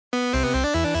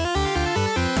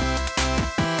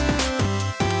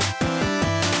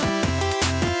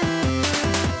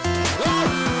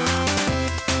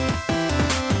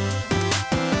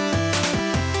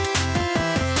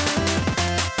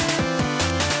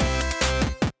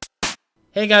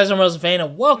Hey guys, I'm Rosenfane,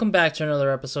 and welcome back to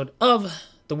another episode of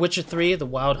The Witcher 3, The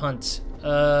Wild Hunt.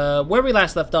 Where we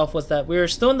last left off was that we were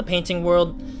still in the painting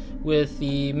world with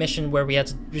the mission where we had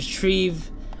to retrieve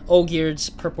Olgierd's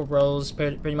purple rose,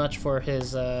 pretty much for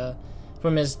his,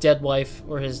 from his dead wife,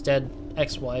 or his dead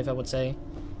ex-wife, I would say.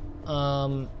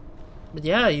 But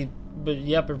yeah,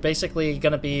 we're basically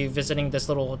gonna be visiting this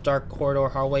little dark corridor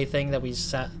hallway thing that we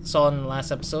saw in the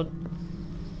last episode.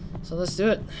 So let's do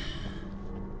it.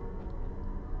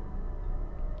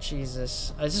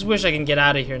 Jesus. I just wish I can get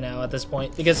out of here now at this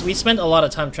point, because we spent a lot of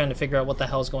time trying to figure out what the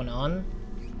hell's going on.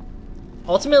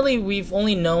 Ultimately, we've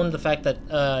only known the fact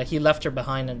that he left her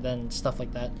behind and then stuff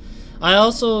like that. I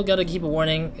also gotta keep a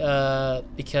warning,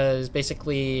 because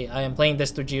basically I am playing this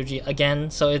through GOG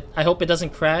again, so I hope it doesn't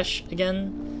crash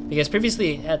again, because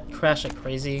previously it had crashed like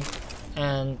crazy,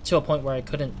 and to a point where I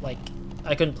couldn't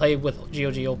play with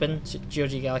GOG open,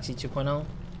 GOG Galaxy 2.0,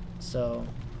 so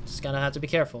just gonna have to be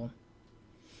careful.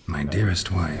 My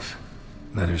dearest wife,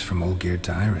 letters from Olgierd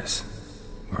to Iris,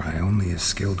 were I only as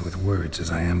skilled with words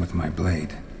as I am with my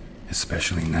blade,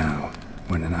 especially now,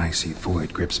 when an icy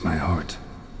void grips my heart.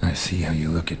 I see how you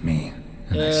look at me,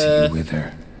 and I see you with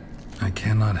her. I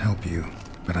cannot help you,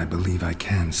 but I believe I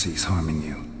can cease harming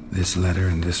you. This letter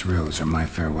and this rose are my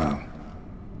farewell.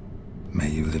 May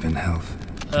you live in health,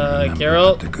 and remember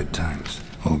Carol? the good times,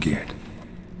 Olgierd.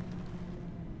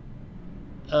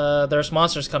 There's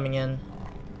monsters coming in.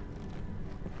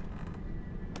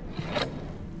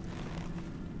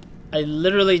 I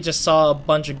literally just saw a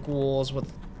bunch of ghouls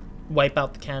with wipe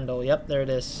out the candle. Yep, there it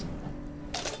is.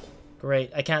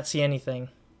 Great, I can't see anything.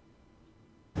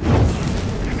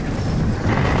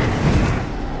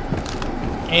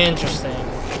 Interesting.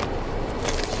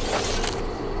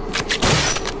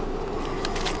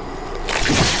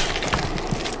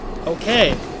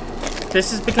 Okay.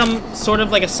 This has become sort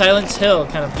of like a Silent Hill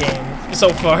kind of game so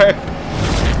far.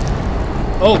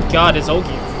 Oh god, it's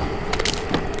Olgierd.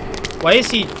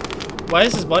 Why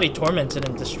is his body tormented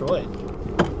and destroyed?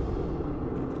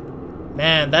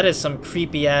 Man, that is some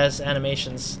creepy ass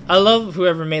animations. I love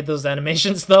whoever made those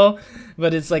animations though,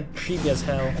 but it's like creepy as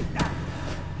hell.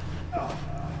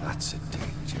 That's a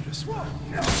dangerous one.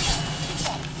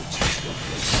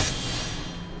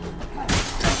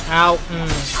 Ow.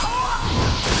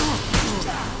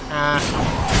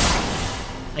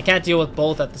 I can't deal with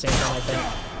both at the same time, I think.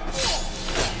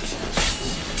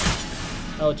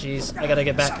 Oh jeez, I gotta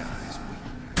get back.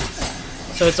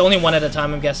 So it's only one at a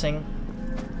time, I'm guessing.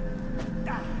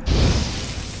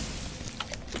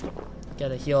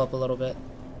 Gotta heal up a little bit.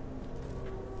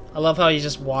 I love how he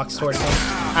just walks towards me.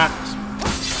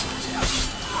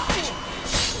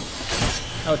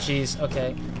 Oh jeez,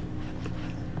 okay.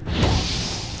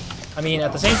 I mean,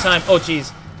 at the same time, oh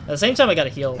jeez. At the same time, I gotta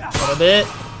heal a little bit.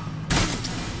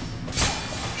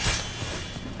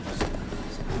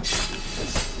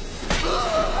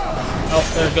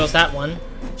 Oh, there goes that one.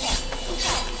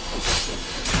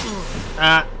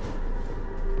 I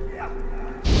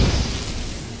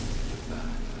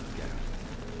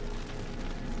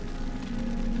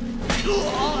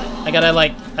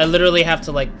gotta I literally have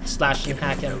to slash and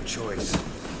hack him. No choice.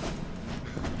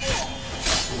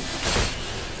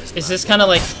 Is this kind of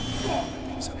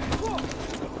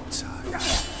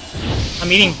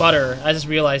I'm eating butter. I just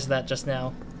realized that just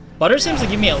now. Butter seems to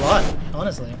give me a lot,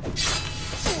 honestly.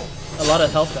 A lot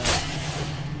of health back.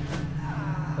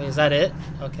 Wait, is that it?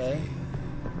 Okay.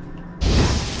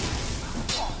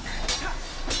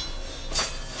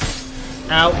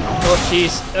 Ow. Oh,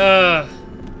 jeez. Ugh.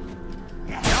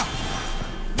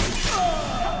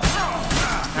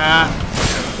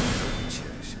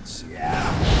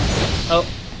 Oh.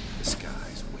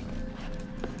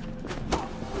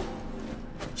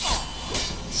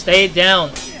 Stay down.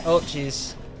 Oh,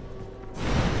 jeez.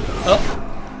 Oh.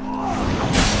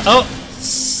 Oh,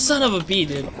 son of a bee,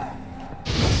 dude.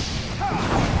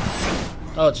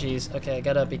 Oh, jeez. Okay, I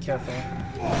gotta be careful.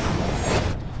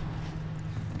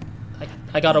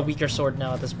 I got a weaker sword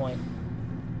now at this point.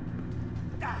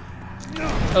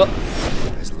 Oh.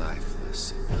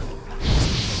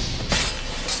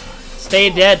 Stay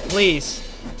dead, please.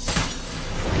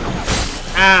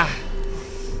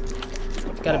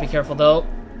 Gotta be careful though.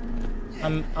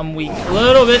 I'm weak a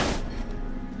little bit.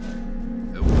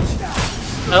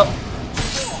 Oh.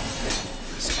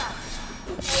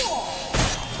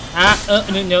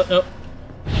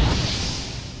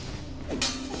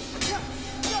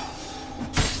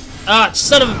 No.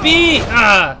 Son of a bee!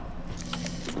 God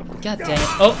dang it.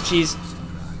 Oh, jeez.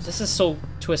 This is so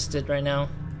twisted right now.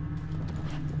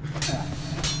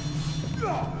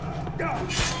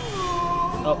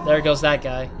 Oh, there goes that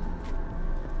guy.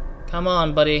 Come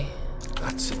on, buddy.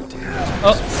 That's a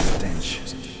Oh. stench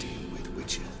to deal with,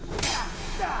 Witcher.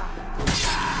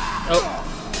 Oh.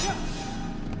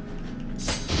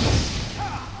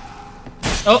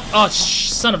 Oh,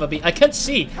 son of a bee. I can't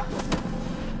see.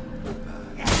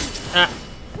 Ah.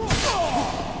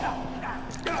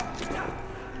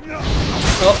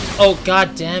 Oh,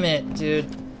 god damn it, dude.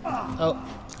 Oh.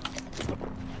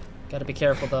 Gotta be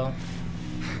careful, though.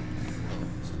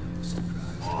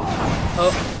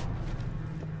 Oh.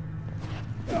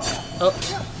 Oh.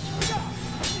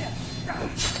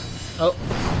 Oh.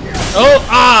 Oh,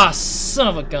 ah, son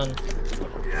of a gun.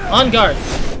 On guard.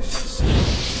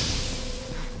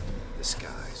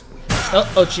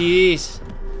 Oh, jeez.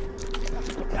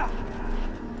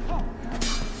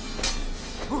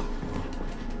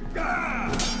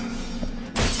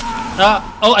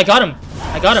 Oh, I got him.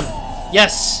 I got him.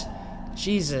 Yes.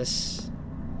 Jesus.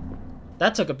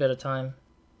 That took a bit of time.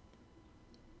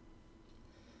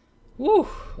 Woo,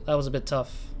 that was a bit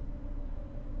tough.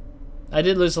 I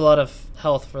did lose a lot of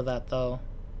health for that, though.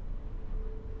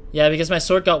 Yeah, because my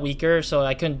sword got weaker, so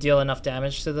I couldn't deal enough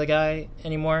damage to the guy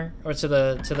anymore, or to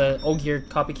the Olgierd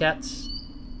copycats.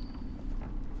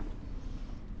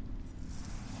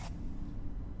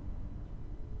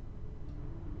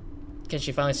 Can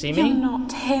she finally see me? You're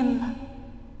not him.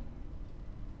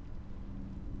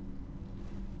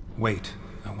 Wait,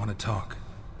 I want to talk.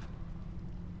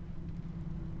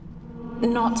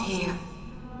 Not here.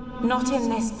 Not in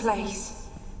this place.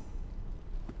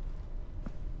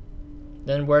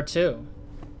 Then where to?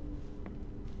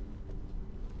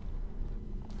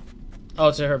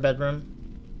 Oh, to her bedroom.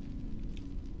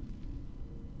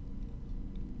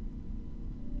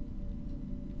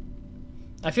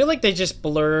 I feel like they just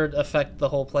blurred affect the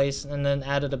whole place and then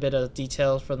added a bit of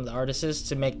detail from the artists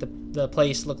to make the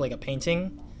place look like a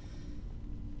painting.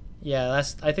 Yeah,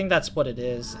 I think that's what it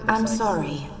is. I'm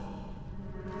sorry.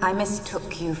 I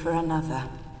mistook you for another.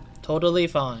 Totally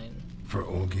fine. For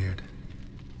Olgierd?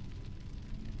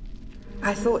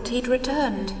 I thought he'd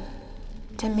returned.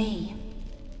 To me.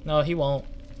 No, he won't.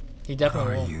 He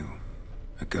definitely won't. Are you?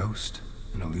 A ghost?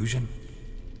 An illusion?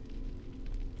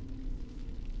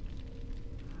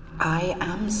 I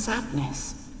am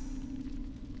sadness.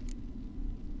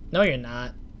 No, you're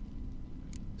not.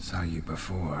 Saw you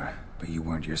before, but you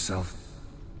weren't yourself.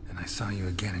 And I saw you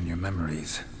again in your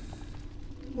memories.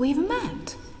 We've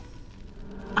met.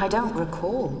 I don't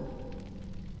recall.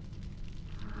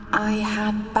 I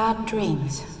had bad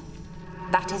dreams.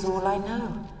 That is all I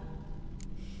know.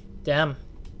 Damn.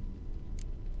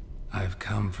 I've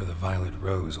come for the violet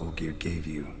rose Olgierd gave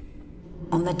you.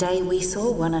 On the day we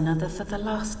saw one another for the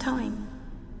last time,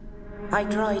 I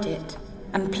dried it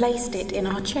and placed it in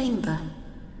our chamber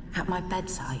at my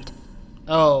bedside.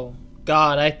 Oh,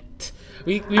 God,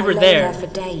 we were I lay there. for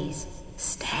days,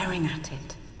 staring at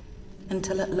it,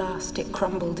 until at last it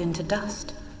crumbled into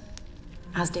dust,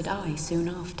 as did I soon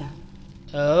after.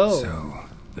 Oh. So,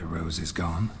 the rose is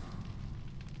gone?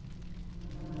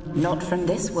 Not from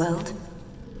this world.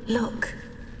 Look.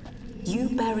 You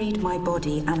buried my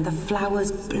body and the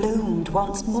flowers bloomed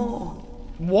once more.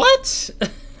 What?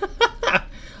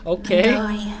 Okay.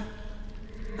 And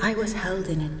I was held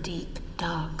in a deep,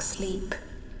 dark sleep.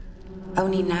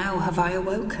 Only now have I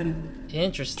awoken.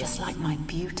 Interesting. Just like my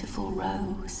beautiful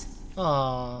rose.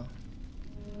 Aww.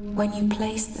 When you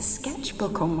placed the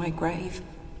sketchbook on my grave,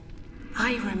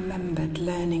 I remembered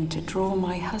learning to draw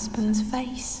my husband's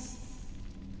face.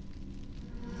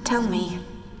 Tell me,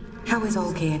 how is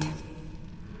Olgierd?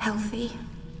 Healthy?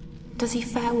 Does he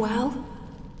fare well?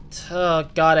 Oh,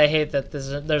 God, I hate that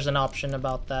there's an option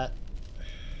about that.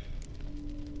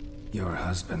 Your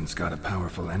husband's got a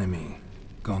powerful enemy.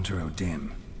 Gaunter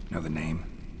O'Dim. Know the name?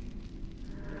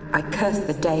 I curse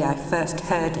the day I first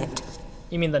heard it.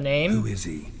 You mean the name? Who is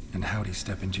he, and how'd he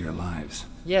step into your lives?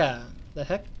 Yeah, the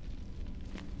heck?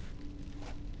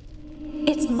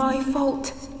 It's my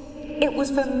fault. It was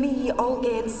for me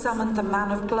Olgierd summoned the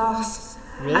Man of Glass.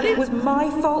 Really? And it was my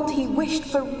fault he wished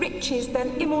for riches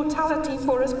then immortality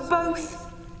for us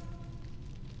both.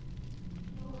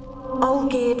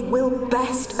 Olgierd will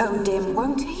best O'Dim,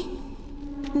 won't he?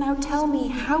 Now tell me,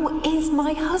 how is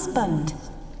my husband?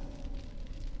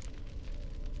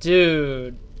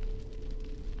 Dude.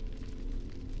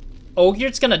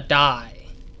 Olgierd's gonna die.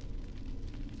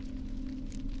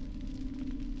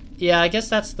 Yeah, I guess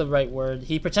that's the right word.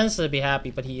 He pretends to be happy,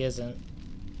 but he isn't.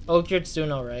 Olgierd's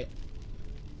doing alright.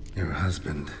 Your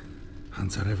husband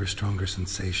hunts out ever stronger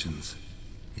sensations.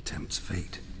 He tempts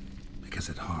fate, because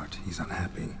at heart he's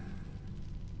unhappy.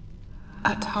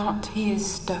 At heart he is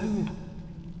stone.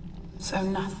 So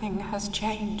nothing has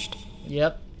changed.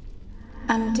 Yep.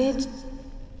 And did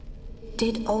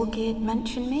Did Olgierd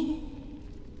mention me?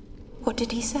 What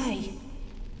did he say?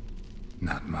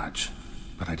 Not much,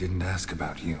 but I didn't ask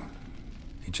about you.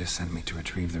 He just sent me to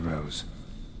retrieve the rose.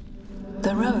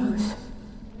 The rose?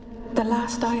 The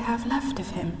last I have left of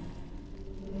him?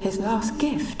 His last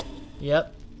gift?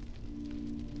 Yep.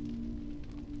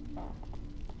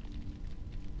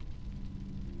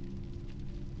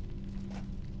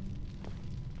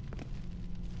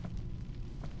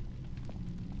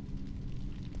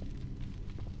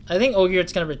 I think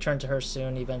Olgierd's gonna return to her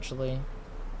soon, eventually.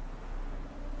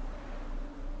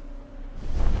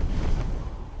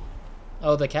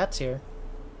 Oh, the cat's here.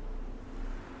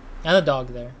 And the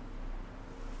dog there.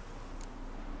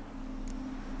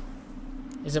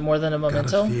 Is it more than a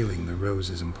memento? Got a feeling the rose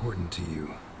is important to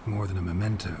you, more than a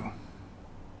memento.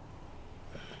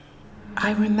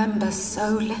 I remember so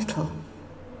little.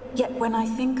 Yet when I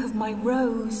think of my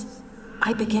rose,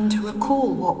 I begin to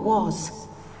recall what was.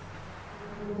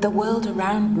 The world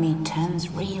around me turns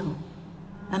real,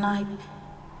 and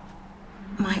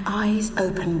my eyes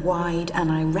open wide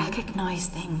and I recognize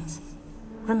things.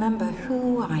 Remember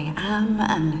who I am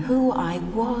and who I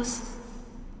was.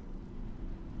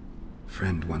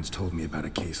 Friend once told me about a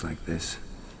case like this.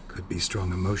 Could be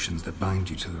strong emotions that bind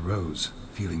you to the rose,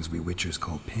 feelings we witchers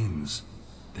call pins.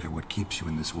 They're what keeps you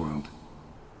in this world.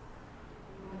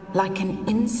 Like an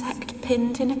insect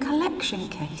pinned in a collection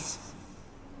case.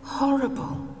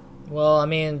 Horrible. Well, I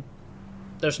mean,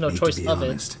 there's no choice to be of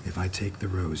honest, it. If I take the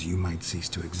rose, you might cease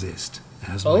to exist,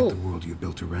 as might the world you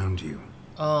built around you.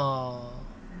 Oh.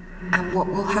 And what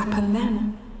will happen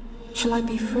then? Shall I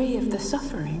be free of the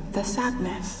suffering, the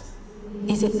sadness?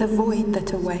 Is it the void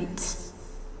that awaits?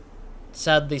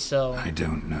 Sadly so. I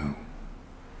don't know.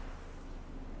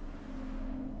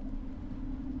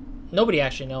 Nobody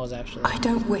actually knows, actually. I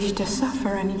don't wish to suffer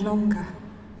any longer.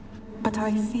 But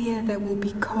I fear there will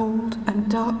be cold and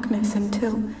darkness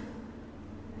until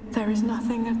there is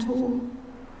nothing at all.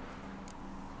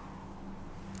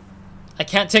 I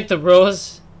can't take the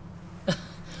rose?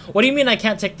 What do you mean I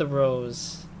can't take the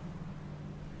rose?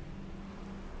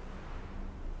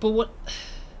 But what...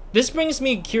 This makes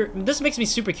me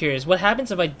super curious. What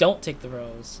happens if I don't take the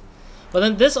rose? But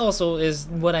then this also is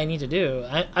what I need to do.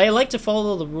 I like to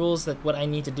follow the rules that what I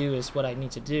need to do is what I need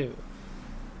to do.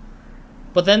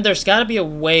 But then there's got to be a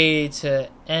way to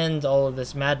end all of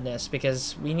this madness,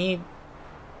 because we need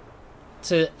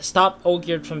to stop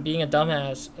Olgierd from being a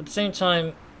dumbass. At the same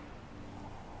time,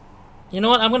 you know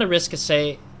what? I'm going to risk a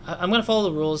say. I'm going to follow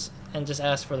the rules and just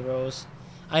ask for the rose.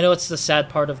 I know it's the sad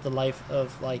part of the life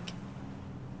of, like...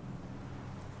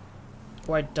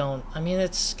 Or I don't. I mean,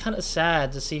 it's kind of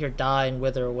sad to see her die and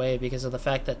wither away because of the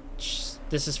fact that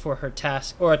this is for her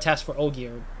task, or a task for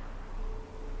Olgierd.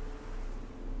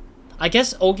 I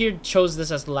guess Olgierd chose this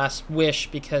as the last wish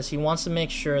because he wants to make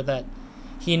sure that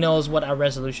he knows what our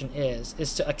resolution is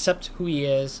to accept who he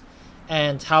is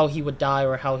and how he would die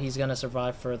or how he's gonna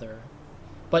survive further.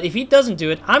 But if he doesn't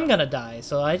do it, I'm gonna die,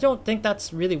 so I don't think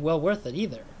that's really well worth it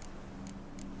either.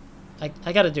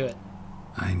 I gotta do it.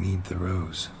 I need the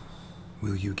rose.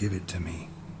 Will you give it to me?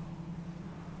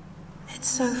 It's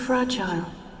so fragile.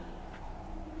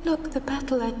 Look, the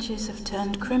petal edges have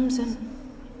turned crimson,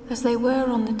 as they were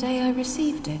on the day I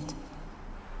received it.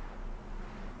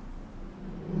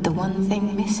 The one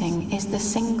thing missing is the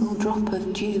single drop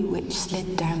of dew which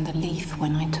slid down the leaf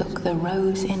when I took the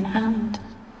rose in hand.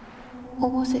 Or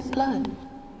was it blood?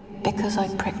 Because I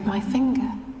pricked my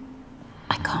finger?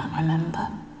 I can't remember.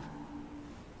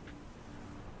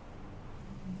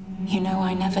 You know,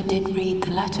 I never did read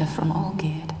the letter from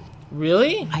Olgierd.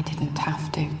 Really? I didn't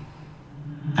have to.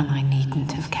 And I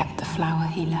needn't have kept the flower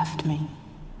he left me.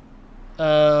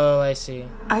 Oh, I see.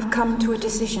 I've come to a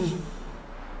decision.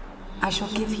 I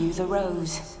shall give you the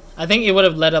rose. I think it would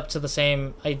have led up to the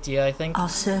same idea, I think. Our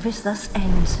service thus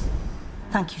ends.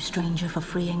 Thank you, stranger, for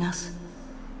freeing us.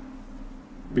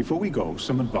 Before we go,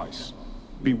 some advice.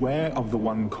 Beware of the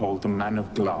one called the Man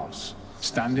of Glass.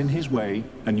 Stand in his way,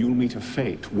 and you'll meet a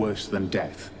fate worse than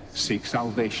death. Seek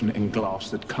salvation in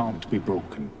glass that can't be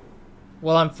broken.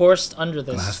 Well, I'm forced under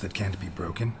this. Glass that can't be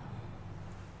broken?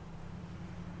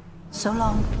 So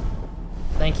long.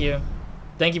 Thank you.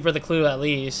 Thank you for the clue, at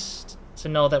least. To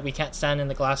know that we can't stand in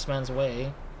the glass man's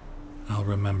way. I'll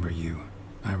remember you,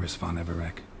 Iris von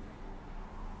Everek.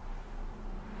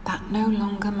 That no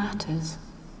longer matters.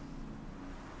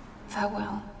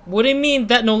 Farewell. What do you mean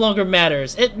that no longer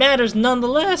matters? It matters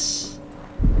nonetheless!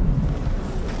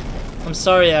 I'm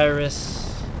sorry,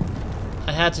 Iris.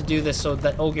 I had to do this so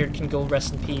that Olgierd can go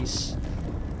rest in peace.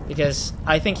 Because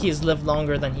I think he has lived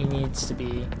longer than he needs to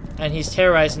be. And he's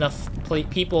terrorized enough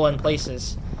people and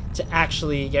places to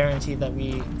actually guarantee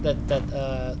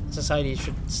that society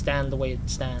should stand the way it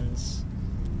stands.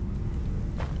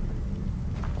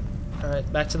 All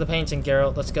right, back to the painting,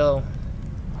 Geralt. Let's go.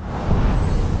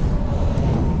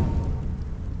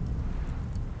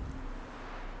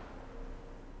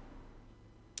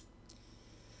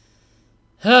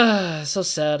 So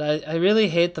sad. I really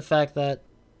hate the fact that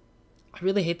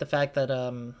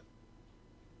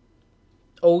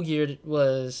Olgierd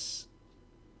was...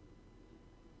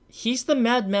 He's the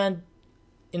madman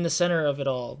in the center of it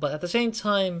all, but at the same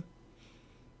time,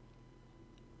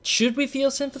 should we feel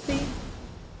sympathy?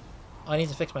 Oh, I need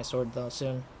to fix my sword though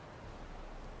soon.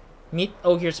 Meet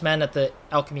Olgierd's man at the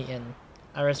Alchemy Inn.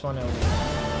 Iris 1 over.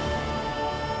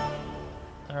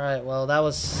 Alright, well that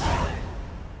was...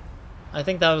 I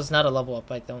think that was not a level up,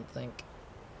 I don't think.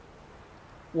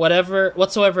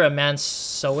 Whatsoever a man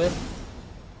soweth.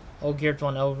 Olgierd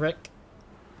von Ulrich.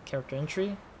 Character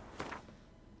entry.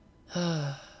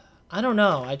 I don't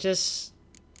know, I just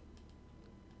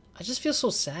feel so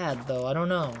sad though, I don't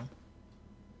know.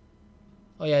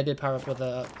 Oh yeah, I did power up with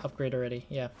the upgrade already,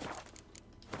 yeah.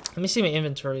 Let me see my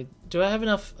inventory. Do I have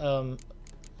enough, let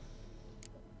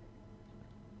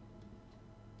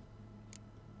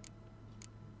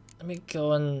me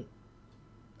go and...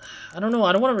 I don't know,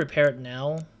 I don't want to repair it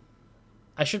now.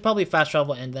 I should probably fast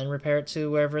travel and then repair it to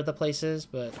wherever the place is,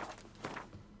 but...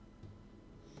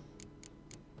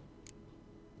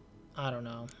 I don't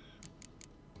know.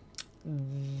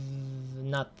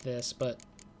 Not this, but...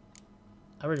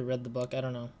 I already read the book, I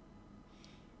don't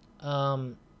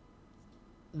know.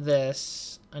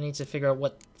 This... I need to figure out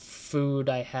what food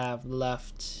I have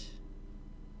left.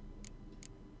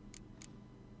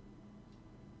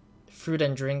 Fruit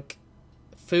and drink.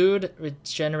 Food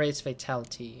regenerates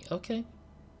fatality. Okay.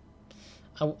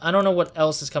 I don't know what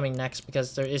else is coming next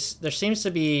because there seems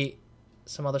to be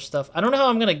some other stuff. I don't know how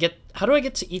I'm gonna get... How do I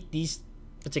get to eat these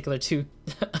particular two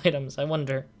items? I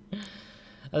wonder.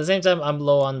 At the same time, I'm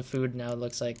low on food now, it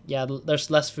looks like. Yeah, there's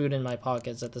less food in my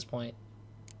pockets at this point.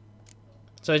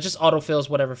 So it just autofills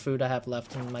whatever food I have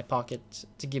left in my pocket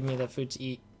to give me the food to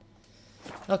eat.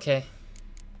 Okay.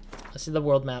 Let's see the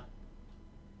world map.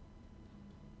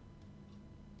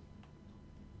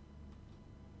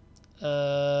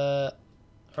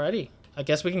 Alrighty. I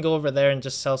guess we can go over there and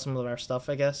just sell some of our stuff,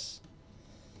 I guess.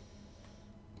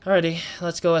 Alrighty,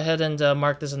 let's go ahead and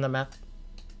mark this in the map.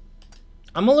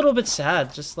 I'm a little bit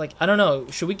sad, just like, I don't know,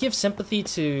 should we give sympathy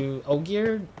to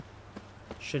Olgierd?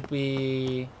 Should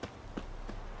we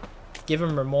give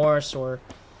him remorse or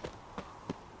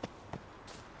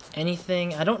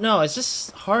anything? I don't know, it's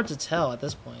just hard to tell at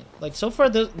this point. Like, so far,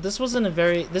 this was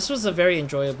a very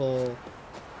enjoyable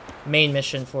main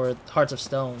mission for Hearts of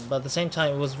Stone, but at the same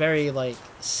time, it was very, like,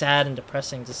 sad and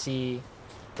depressing to see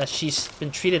that she's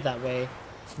been treated that way.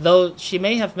 Though she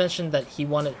may have mentioned that he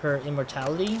wanted her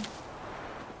immortality.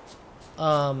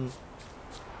 I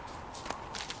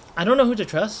don't know who to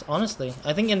trust, honestly.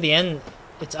 I think in the end,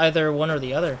 it's either one or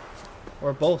the other.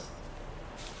 Or both.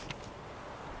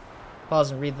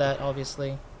 Pause and read that,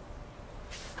 obviously.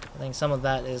 I think some of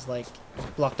that is, like,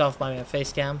 blocked off by my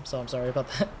face cam, so I'm sorry about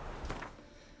that.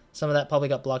 Some of that probably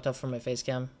got blocked off from my face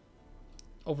cam.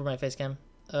 Over my face cam.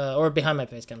 Or behind my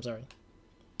face cam, sorry.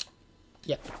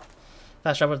 Yeah.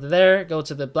 Fast travel to there, go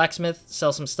to the blacksmith,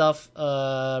 sell some stuff,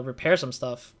 repair some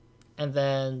stuff. And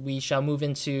then we shall move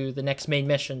into the next main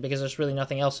mission, because there's really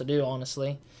nothing else to do,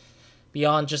 honestly.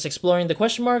 Beyond just exploring the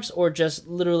question marks, or just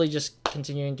literally just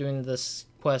continuing doing this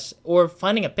quest. Or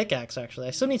finding a pickaxe, actually.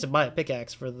 I still need to buy a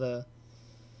pickaxe for the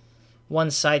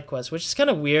one side quest, which is kind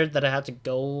of weird that I have to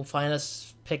go find a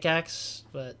pickaxe,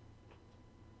 but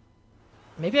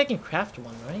maybe I can craft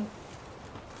one, right?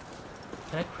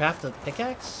 Can I craft a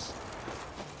pickaxe?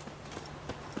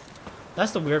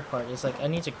 That's the weird part, is like I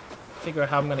need to figure out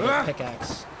how I'm gonna get a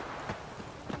pickaxe.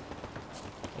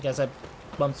 I guess I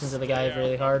bumped into the guy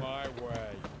really hard.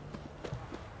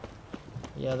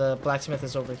 Yeah, the blacksmith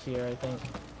is over here, I think.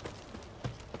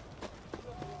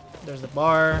 There's the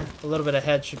bar. A little bit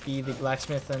ahead should be the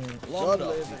blacksmith and...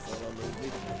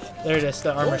 There it is,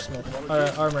 the armor smith.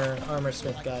 Armor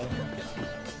smith guy.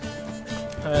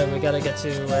 Alright, we gotta get to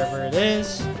wherever it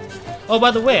is. Oh, by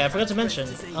the way, I forgot to mention.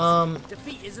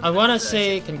 I want to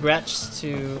say congrats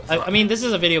to... I mean, this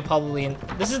is a video probably...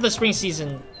 This is the spring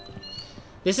season...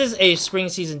 This is a spring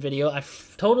season video. I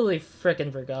totally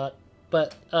frickin' forgot.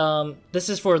 But this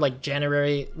is for, like,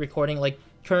 January recording. Like,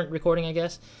 current recording, I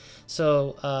guess.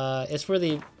 So, it's for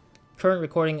the current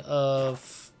recording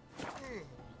of...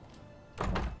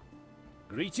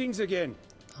 Greetings again.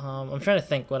 I'm trying to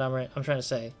think what I'm trying to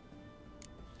say.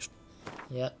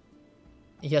 Yeah.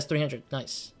 He has 300.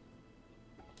 Nice.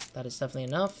 That is definitely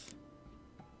enough.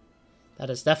 That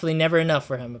is definitely never enough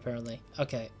for him, apparently.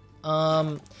 Okay.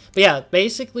 But yeah,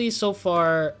 basically so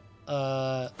far,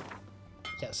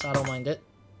 yes, I don't mind it.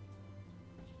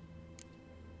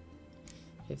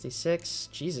 56.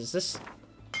 Jesus, this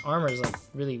armor is like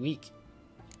really weak.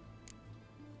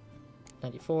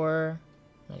 94,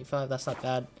 95, that's not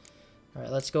bad.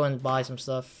 Alright, let's go and buy some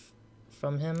stuff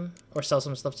from him, or sell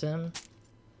some stuff to him.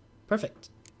 Perfect.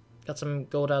 Got some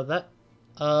gold out of that.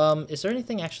 Is there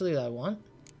anything actually that I want?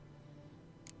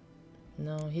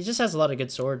 No, he just has a lot of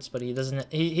good swords, but he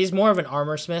doesn't... He's more of an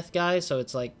armor smith guy, so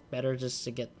it's like better just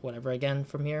to get whatever again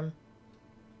from here.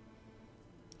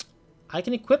 I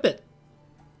can equip it.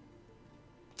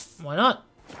 Why not?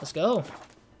 Let's go.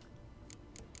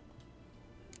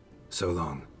 So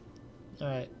long.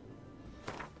 Alright.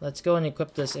 Let's go and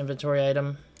equip this inventory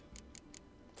item.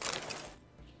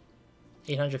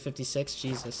 856,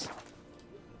 Jesus.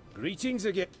 Greetings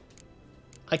again.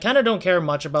 I kind of don't care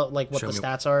much about like what the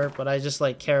stats are, but I just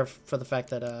like care for the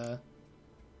fact that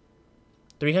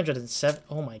 307.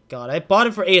 Oh my god, I bought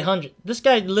it for 800. This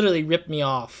guy literally ripped me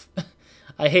off.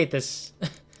 I hate this.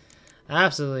 I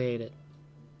absolutely hate it.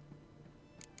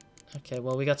 Okay,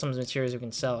 well we got some materials we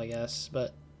can sell, I guess,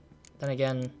 but then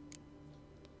again,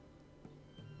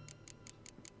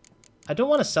 I don't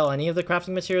want to sell any of the crafting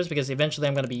materials because eventually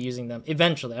I'm going to be using them.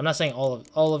 Eventually, I'm not saying all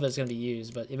of it's going to be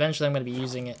used, but eventually I'm going to be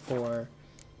using it for.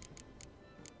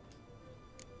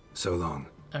 So long.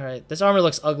 All right, this armor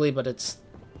looks ugly, but it's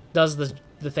does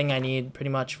the thing I need pretty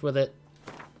much with it.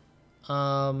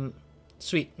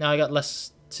 Sweet. Now I got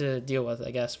less to deal with,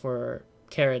 I guess, for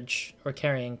carriage or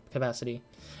carrying capacity.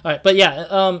 All right, but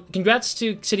yeah, congrats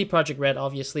to City Project Red,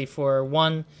 obviously, for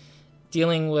one,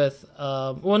 dealing with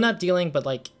well, not dealing, but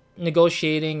like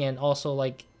negotiating and also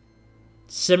like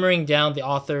simmering down the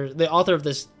author of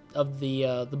this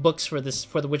the books for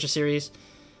the Witcher series,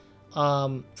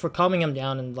 for calming him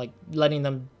down and like letting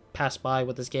them pass by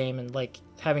with this game and like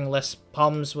having less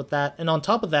problems with that. And on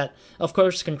top of that, of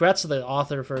course, congrats to the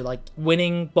author for like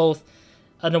winning both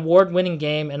an award-winning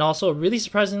game and also a really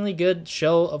surprisingly good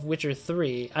show of Witcher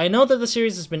 3. I know that the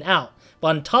series has been out, but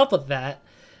on top of that,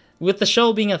 with the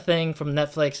show being a thing from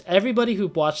Netflix, everybody who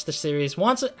watched the series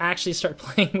wants to actually start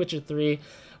playing Witcher 3,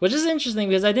 which is interesting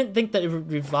because I didn't think that it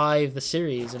would revive the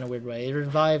series in a weird way. It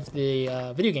revived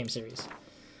the video game series.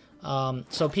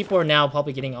 So people are now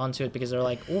probably getting onto it because they're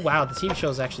like, oh wow, the TV show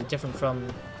is actually different from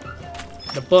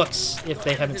the books if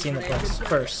they haven't seen the books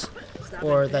first.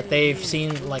 Or that they've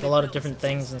seen like a lot of different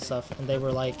things and stuff, and they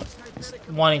were like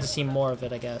wanting to see more of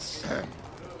it, I guess.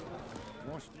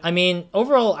 I mean,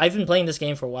 overall, I've been playing this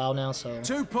game for a while now, so...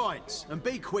 2 points, and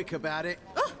be quick about it.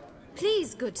 Oh,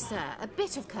 please, good sir, a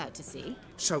bit of courtesy.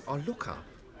 So I look up,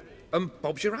 and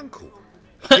Bob's your uncle.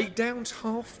 He downs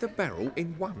half the barrel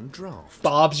in one draft.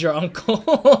 Bob's your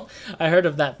uncle? I heard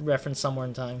of that reference somewhere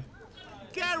in time.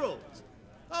 Geralt,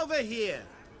 over here.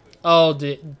 Oh,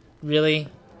 really?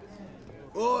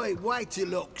 Oi, wait your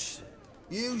looks.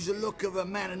 Use the look of a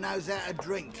man who knows how to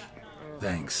drink.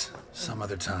 Thanks. Some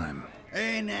other time.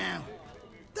 Hey now,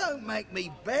 don't make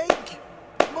me beg.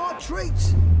 My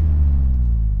treats.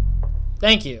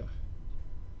 Thank you.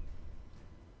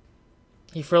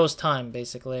 He froze time,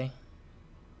 basically.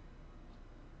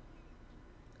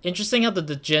 Interesting how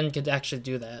the Djinn could actually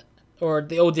do that. Or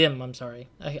the Odim, I'm sorry.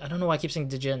 I don't know why I keep saying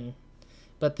Djinn.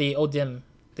 But the Odim,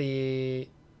 the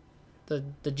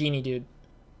genie dude.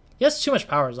 He has too much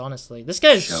powers, honestly. This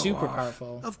guy is super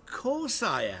powerful. Of course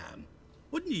I am.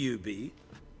 Wouldn't you be?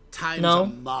 Time's No. a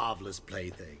marvelous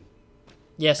plaything.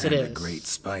 Yes, it And is. a great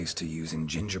spice to use in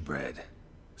gingerbread.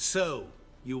 So,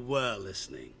 you were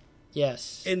listening.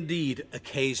 Yes. Indeed,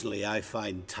 occasionally I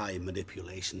find time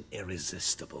manipulation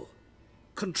irresistible.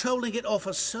 Controlling it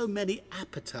offers so many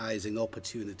appetizing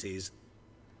opportunities.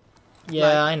 Yeah,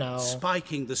 like I know.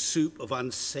 spiking the soup of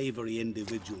unsavory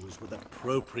individuals with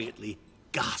appropriately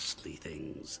ghastly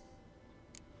things.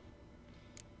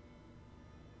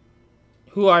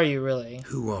 Who are you, really?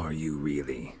 Who are you,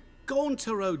 really?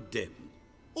 Gaunter O'Dim,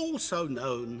 also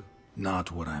known...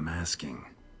 Not what I'm asking.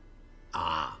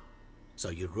 Ah, so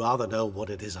you'd rather know what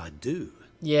it is I do.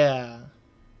 Yeah.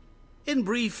 In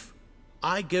brief,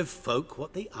 I give folk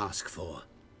what they ask for.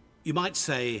 You might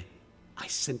say, I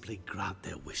simply grant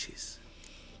their wishes.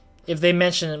 If they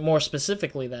mention it more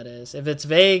specifically, that is. If it's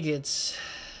vague, it's...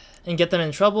 And get them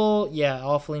in trouble, yeah,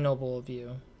 awfully noble of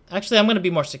you. Actually, I'm going to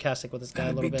be more sarcastic with this guy a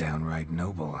That'd little be bit. downright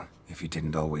noble if you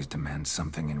didn't always demand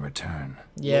something in return.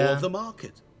 Law Yeah. of the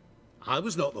market. I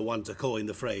was not the one to coin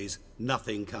the phrase,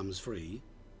 nothing comes free.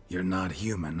 You're not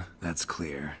human, that's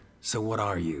clear. So what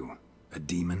are you? A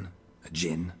demon? A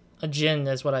djinn? A djinn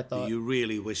is what I Do thought. you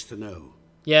really wish to know?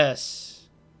 Yes.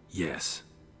 Yes.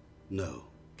 No,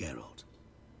 Geralt.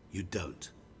 You don't.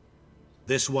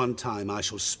 This one time I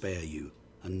shall spare you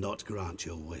and not grant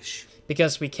your wish.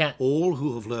 Because we can't. All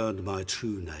who have learned my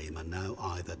true name are now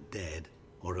either dead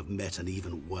or have met an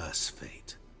even worse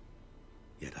fate.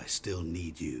 Yet I still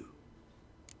need you.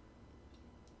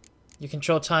 You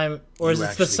control time, or is You it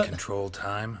actually the control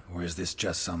time, or is this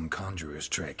just some conjurer's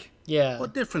trick? Yeah.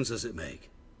 What difference does it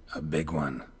make? A big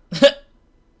one.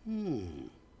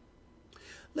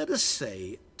 Let us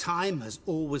say time has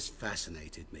always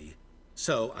fascinated me,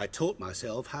 so I taught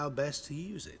myself how best to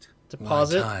use it. To Why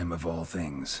pause it. time of all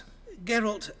things?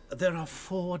 Geralt, there are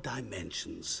 4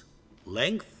 dimensions: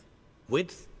 length,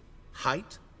 width,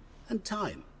 height, and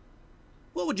time.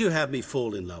 What would you have me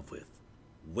fall in love with?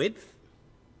 Width?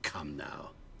 Come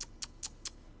now.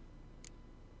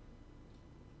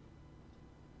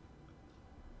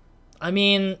 I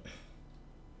mean,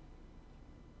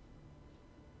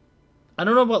 I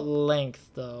don't know about length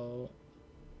though.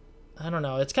 I don't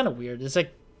know. It's kind of weird. It's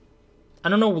like, I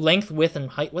don't know, length, width,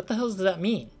 and height. What the hell does that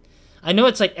mean? I know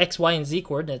it's like X, Y, and Z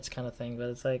coordinates kind of thing, but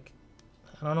it's like,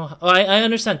 I don't know. Oh, I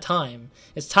understand time.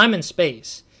 It's time and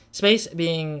space. Space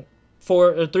being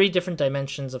 4 or 3 different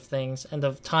dimensions of things, and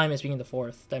the time is being the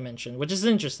 4th dimension, which is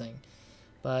interesting,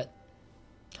 but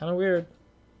kind of weird.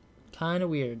 Kind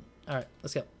of weird. All right,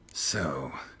 let's go.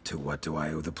 So, to what do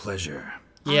I owe the pleasure?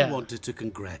 Yeah. I wanted to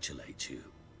congratulate you.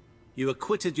 You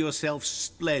acquitted yourself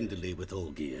splendidly with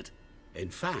Olgierd. In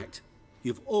fact,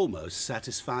 you've almost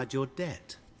satisfied your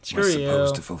debt. Screw Was you.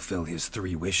 supposed to fulfill his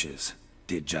 3 wishes.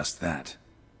 Did just that.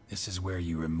 This is where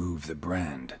you remove the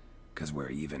brand, 'cause we're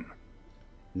even.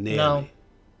 Nearly. No.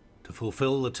 To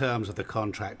fulfill the terms of the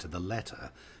contract to the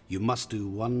letter, you must do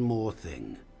one more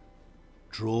thing.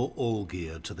 Draw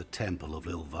Olgierd to the Temple of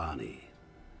Lilvani.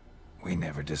 We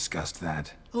never discussed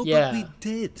that. Oh, Yeah. but we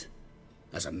did.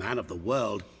 As a man of the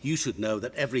world, you should know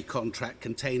that every contract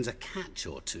contains a catch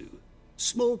or two.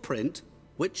 Small print,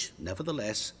 which,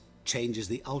 nevertheless, changes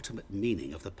the ultimate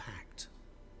meaning of the pact.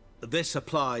 This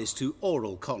applies to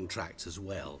oral contracts as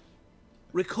well.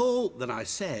 Recall that I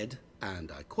said,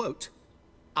 and I quote,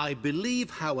 "I believe,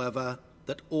 however,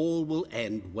 that all will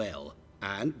end well,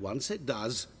 and once it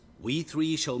does, we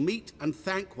 3 shall meet and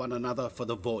thank one another for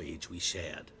the voyage we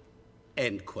shared."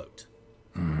 End quote.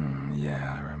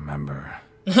 Yeah, I remember.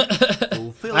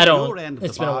 Fulfill I don't. your end of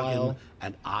It's the been a bargain, while.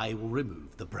 and I will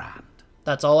remove the brand.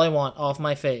 That's all I want off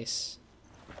my face.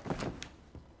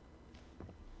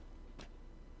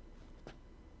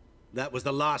 That was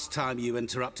the last time you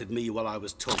interrupted me while I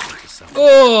was talking to someone.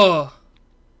 Oh!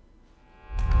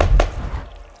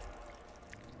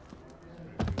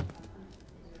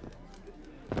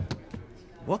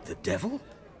 What the devil?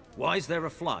 Why is there a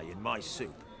fly in my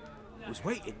soup? Was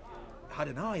waiting. Had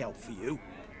an eye out for you.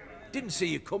 Didn't see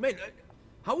you come in.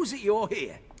 How is it you're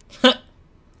here?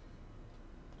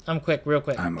 I'm quick, real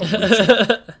quick. I'm a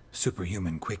witcher.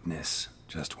 Superhuman quickness.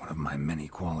 Just one of my many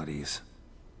qualities.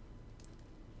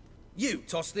 You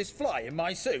tossed this fly in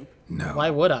my soup? No. Why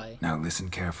would I? Now listen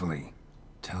carefully.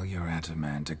 Tell your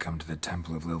Ataman to come to the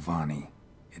Temple of Lilvani.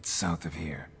 It's south of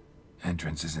here.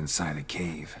 Entrance is inside a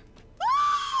cave.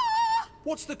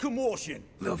 What's the commotion?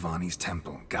 Lilvani's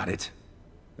temple. Got it?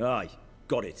 Aye,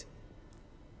 got it.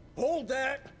 Hold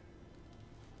there!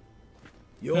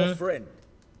 Your friend,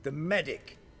 the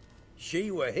medic.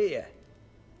 She were here.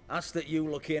 Ask that you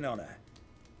look in on her.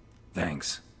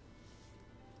 Thanks.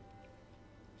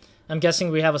 I'm guessing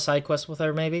we have a side quest with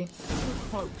her, maybe?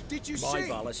 Did you My see?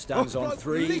 Valor stands on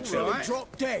 3. Literally right?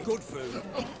 dropped dead. Good food.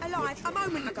 Alive a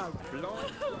moment ago.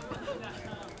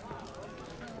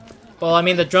 Well, I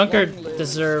mean, the drunkard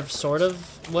deserves sort of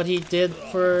what he did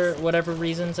for whatever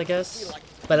reasons, I guess.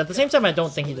 But at the same time, I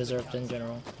don't think he deserved it in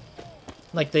general.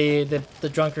 Like, the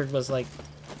drunkard was, like,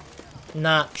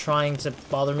 not trying to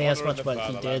bother me as much, but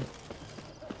he did.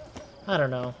 I don't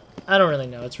know. I don't really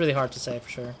know. It's really hard to say for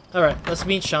sure. Alright, let's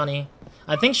meet Shani.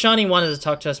 I think Shani wanted to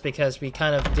talk to us because we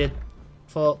kind of did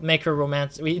make her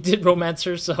romance. We did romance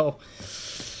her, so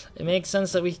it makes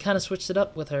sense that we kind of switched it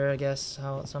up with her, I guess,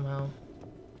 somehow.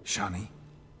 Shani?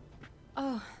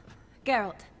 Oh,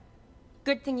 Geralt.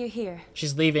 Good thing you're here.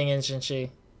 She's leaving, isn't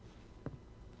she?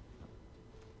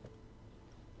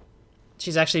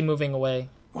 She's actually moving away.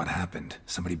 What happened?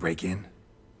 Somebody break in?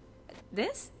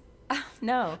 This?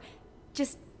 No.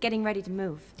 Just getting ready to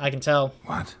move. I can tell.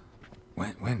 What?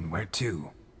 When? Where to?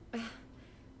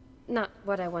 Not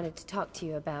what I wanted to talk to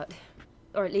you about.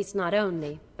 Or at least not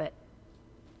only, but...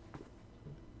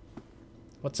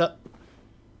 What's up?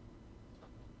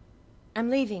 I'm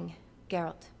leaving,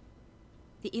 Geralt.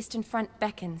 The Eastern Front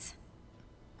beckons.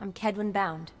 I'm Kedwin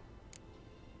bound.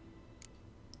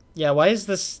 Yeah, why is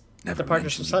this Never departure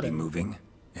so mentioned you'd be sudden? moving.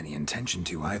 Any intention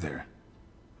to either.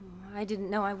 I didn't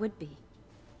know I would be.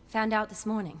 Found out this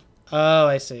morning. Oh,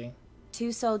 I see.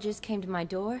 2 soldiers came to my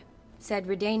door, said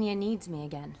Redania needs me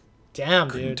again. Damn,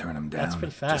 Couldn't dude. turn him down. That's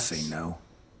pretty fast. Just say no.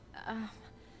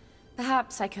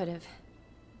 Perhaps I could have.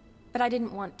 But I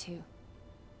didn't want to.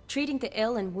 Treating the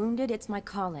ill and wounded, it's my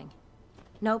calling.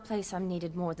 No place I'm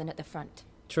needed more than at the front.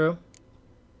 True.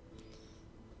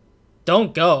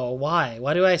 Don't go. Why?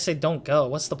 Why do I say don't go?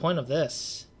 What's the point of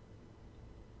this?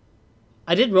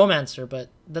 I did romance her, but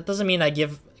that doesn't mean I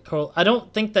give... I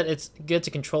don't think that it's good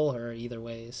to control her either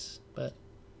ways, but...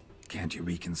 Can't you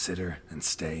reconsider and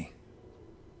stay?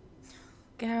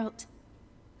 Geralt,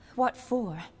 what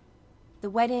for? The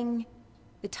wedding,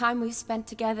 the time we've spent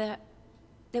together,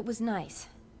 it was nice.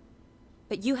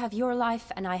 But you have your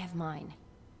life and I have mine.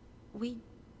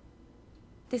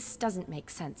 This doesn't make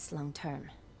sense long term.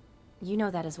 You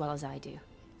know that as well as I do.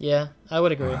 Yeah, I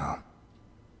would agree. Well,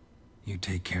 you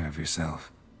take care of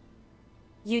yourself.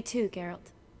 You too,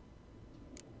 Geralt.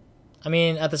 I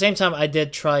mean, at the same time, I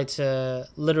did try to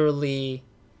literally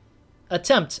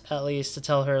attempt, at least, to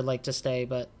tell her, like, to stay,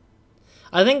 but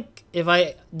I think if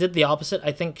I did the opposite,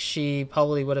 I think she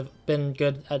probably would have been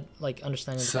good at, like,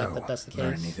 understanding the fact that that's the case.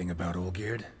 Learn anything about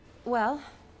Olgierd? Well,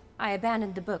 I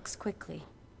abandoned the books quickly.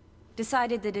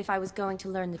 Decided that if I was going to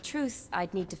learn the truth,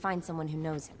 I'd need to find someone who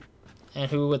knows him.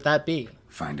 And who would that be?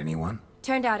 Find anyone?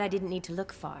 Turned out I didn't need to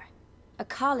look far. A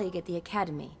colleague at the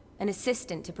Academy, an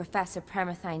assistant to Professor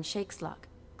Permathine Shakeslock,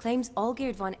 claims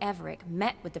Olgierd von Everec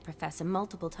met with the professor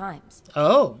multiple times.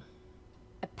 Oh.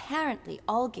 Apparently,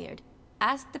 Olgierd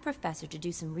asked the professor to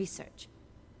do some research.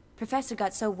 Professor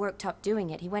got so worked up doing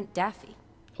it, he went daffy.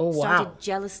 Oh, wow. Started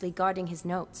jealously guarding his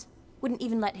notes. Wouldn't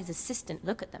even let his assistant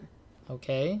look at them.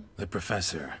 Okay. The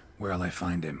professor. Where'll I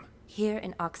find him? Here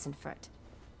in Oxenfurt.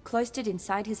 Cloistered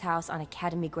inside his house on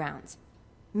Academy grounds.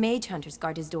 Mage hunters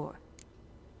guard his door.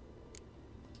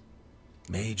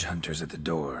 Mage hunters at the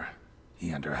door.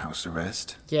 He under house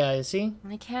arrest? Yeah, is he?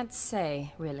 I can't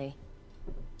say, really.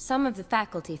 Some of the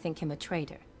faculty think him a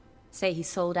traitor. Say he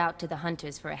sold out to the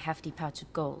hunters for a hefty pouch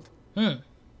of gold.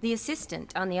 The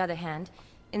assistant, on the other hand,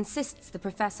 insists the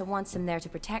professor wants him there to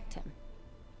protect him.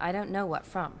 I don't know what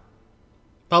from.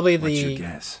 Probably the... What's your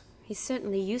guess? He's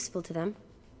certainly useful to them.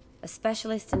 A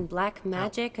specialist in black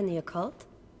magic and the occult?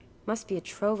 Must be a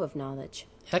trove of knowledge.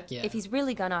 Heck yeah. If he's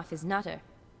really gone off his nutter,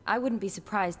 I wouldn't be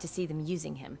surprised to see them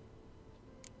using him.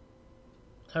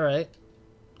 Alright.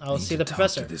 I'll see the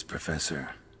professor. Talk to this professor.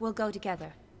 We'll go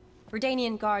together.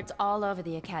 Redanian guards all over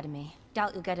the Academy.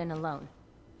 Doubt you'll get in alone.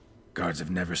 Guards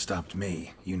have never stopped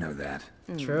me. You know that.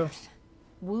 True.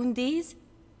 Wound these,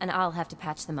 and I'll have to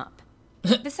patch them up.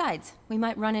 Besides, we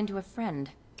might run into a friend.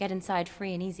 Get inside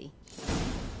free and easy.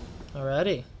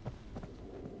 Alrighty.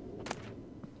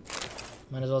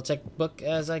 Might as well take book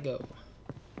as I go.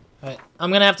 Alright,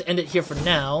 I'm gonna have to end it here for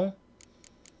now.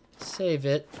 Save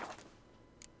it.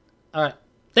 Alright,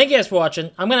 thank you guys for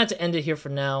watching. I'm gonna have to end it here for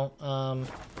now. I'm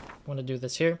gonna do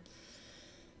this here.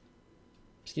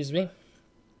 Excuse me.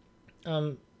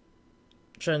 Trying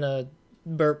to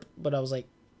burp, but I was like,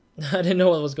 I didn't know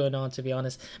what was going on, to be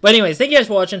honest. But anyways, thank you guys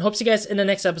for watching. Hope to see you guys in the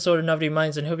next episode of Nobody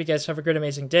Minds, and hope you guys have a great,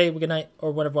 amazing day, good night,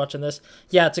 or whatever watching this.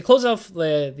 Yeah, to close off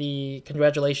the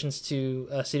congratulations to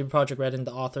CD Projekt Red and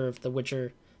the author of the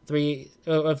Witcher 3,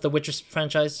 of the Witcher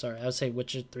franchise. Sorry, I would say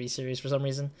Witcher 3 series for some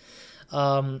reason.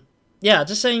 Yeah,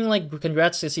 just saying, like,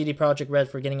 congrats to CD Projekt Red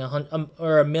for getting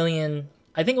a million,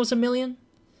 I think it was 1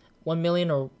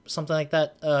 million or something like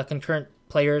that, concurrent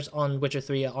players on Witcher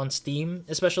 3 on Steam,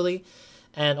 especially.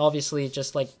 And obviously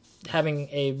just, like, having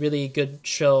a really good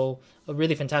show, a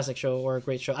really fantastic show, or a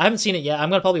great show. I haven't seen it yet. I'm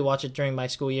going to probably watch it during my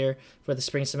school year for the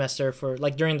spring semester. For,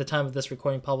 like, during the time of this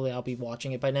recording, probably I'll be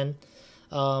watching it by then.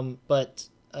 But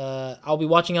I'll be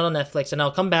watching it on Netflix, and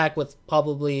I'll come back with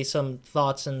probably some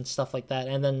thoughts and stuff like that.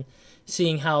 And then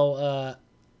seeing how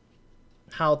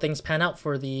things pan out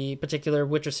for the particular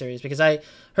Witcher series. Because I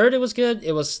heard it was good.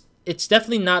 It's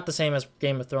definitely not the same as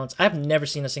Game of Thrones. I've never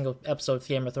seen a single episode of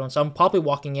Game of Thrones, so I'm probably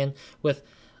walking in with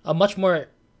a much more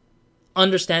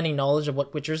understanding knowledge of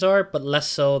what Witchers are, but less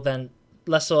so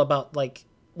about, like,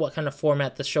 what kind of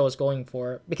format the show is going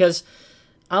for. Because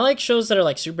I like shows that are,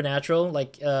 like, supernatural,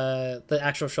 like the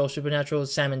actual show Supernatural,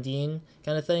 Sam and Dean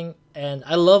kind of thing. And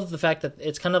I love the fact that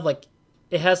it's kind of like,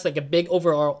 it has, like, a big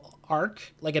overall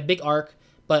arc, like a big arc,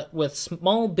 but with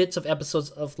small bits of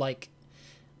episodes of, like,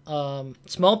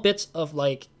 small bits of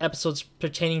like episodes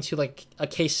pertaining to like a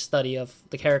case study of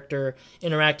the character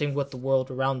interacting with the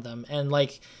world around them, and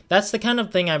like that's the kind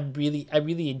of thing I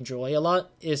really enjoy a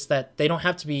lot, is that they don't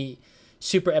have to be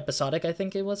super episodic. I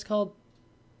think it was called.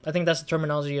 I think that's the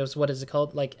terminology of what is it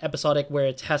called, like episodic, where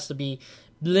it has to be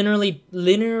linearly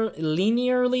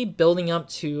building up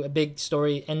to a big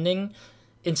story ending.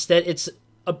 Instead, it's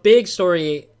a big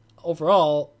story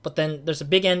overall, but then there's a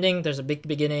big ending, there's a big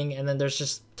beginning, and then there's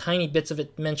just tiny bits of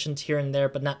it mentioned here and there,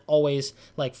 but not always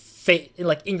like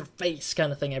like in your face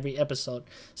kind of thing every episode.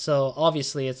 So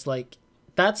obviously it's like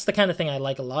that's the kind of thing I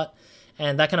like a lot,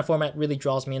 and that kind of format really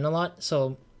draws me in a lot.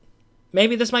 So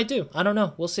maybe this might do. I don't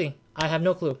know. We'll see. I have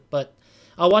no clue, but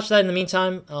I'll watch that in the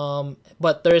meantime.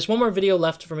 But there is one more video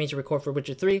left for me to record for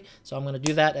Witcher 3, so I'm going to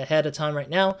do that ahead of time right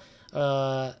now.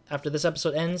 After this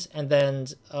episode ends, and then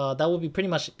that will be pretty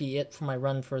much be it for my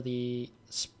run for the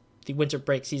winter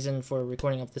break season for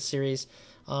recording of this series.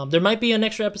 There might be an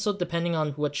extra episode depending on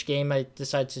which game I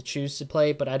decide to choose to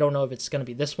play, but I don't know if it's going to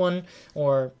be this one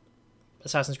or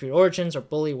Assassin's Creed Origins or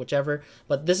Bully, whichever.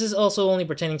 But this is also only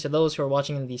pertaining to those who are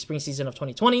watching in the spring season of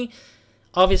 2020.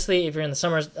 Obviously, if you're in the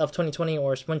summer of 2020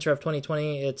 or winter of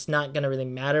 2020, it's not going to really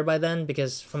matter by then,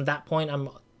 because from that point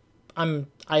I'm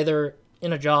either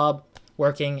in a job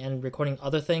working and recording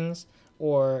other things,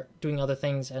 or doing other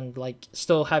things and like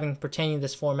still having pertaining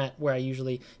this format where I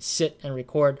usually sit and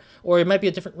record, or it might be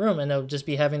a different room and I'll just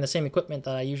be having the same equipment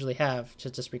that I usually have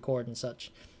to just record and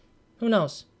such. Who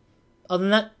knows? Other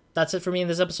than that, that's it for me in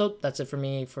this episode. That's it for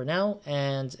me for now,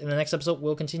 and in the next episode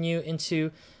we'll continue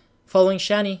into following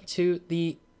Shani to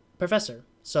the professor.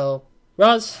 So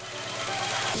Roz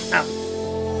out.